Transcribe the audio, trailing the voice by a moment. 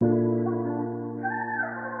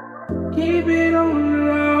Keep it on the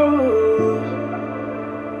road.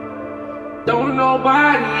 Don't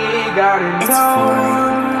nobody gotta know.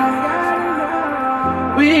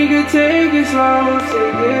 We can take it slow,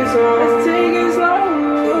 take it slow. Let's take it slow.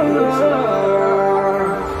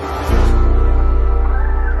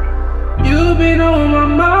 You've been on my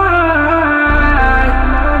mind.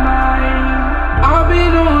 I've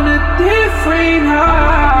been on a different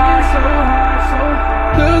high.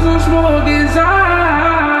 Cause I'm smoking high.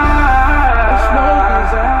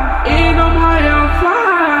 And I'm high, I'm fly.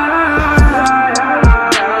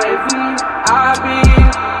 I've been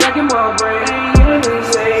wrecking my brain.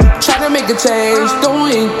 Tryna make a change,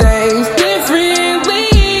 doing things differently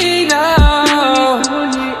now.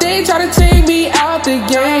 They try to take me out the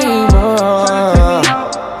game,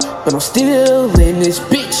 but I'm still in this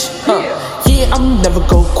bitch. Yeah, I'm never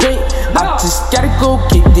gon' quit. I just gotta go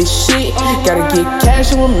get this shit. Gotta get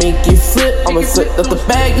cash, I'ma make it flip. I'ma flip up the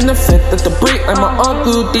bag and I flip up the brick like my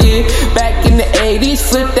uncle did back in the 80s.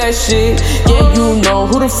 Flip that shit. Yeah, you know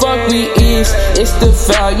who the fuck we is. It's the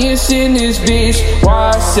Valiants in this bitch. Why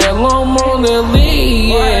I sell on Mona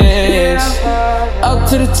Lee's. Up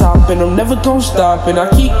to the top and I'm never gon' stop. And I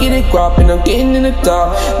keep getting guap and I'm getting in the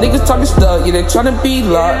top. Niggas talking stuff, yeah, they tryna be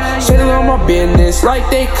locked. Shitting on my business like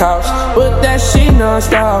they cops, but that shit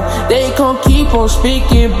non-stop. They gon' keep on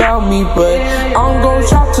speaking about me, but I'm gon'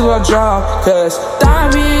 drop till I drop. Cause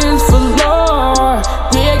diamonds for lore.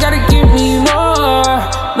 Yeah, gotta give me more.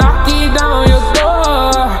 Knocking down your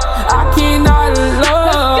door. I cannot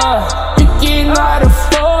love. You cannot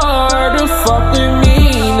afford to fuck with me,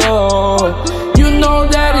 no. You know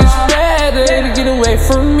that it's better to get away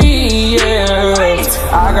from me, yeah.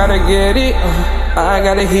 I gotta get it, I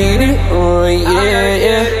gotta hit it,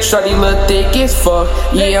 yeah. Shawty look thick as fuck,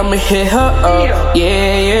 yeah, I'ma hit her up,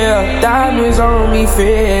 yeah. Diamonds on me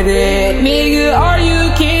fitted, nigga, are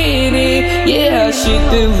you kidding? Yeah, shit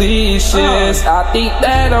delicious, I think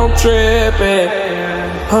that I'm tripping.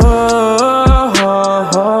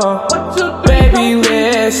 Baby,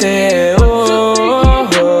 listen,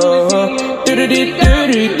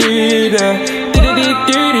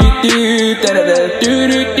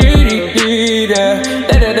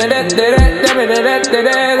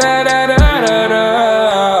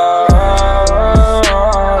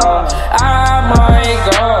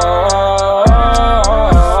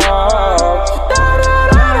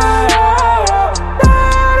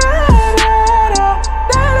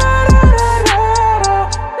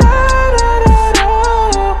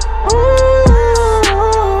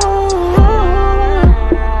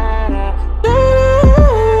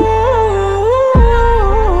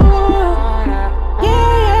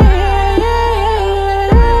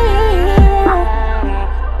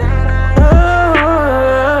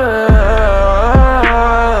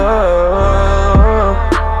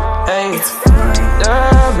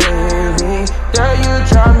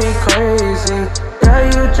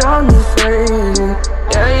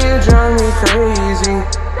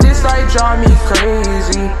 drive me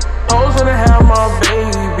crazy. Hoes wanna have my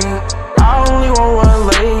baby. I only want one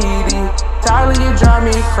lady. Tyler, you drive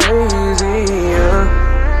me crazy.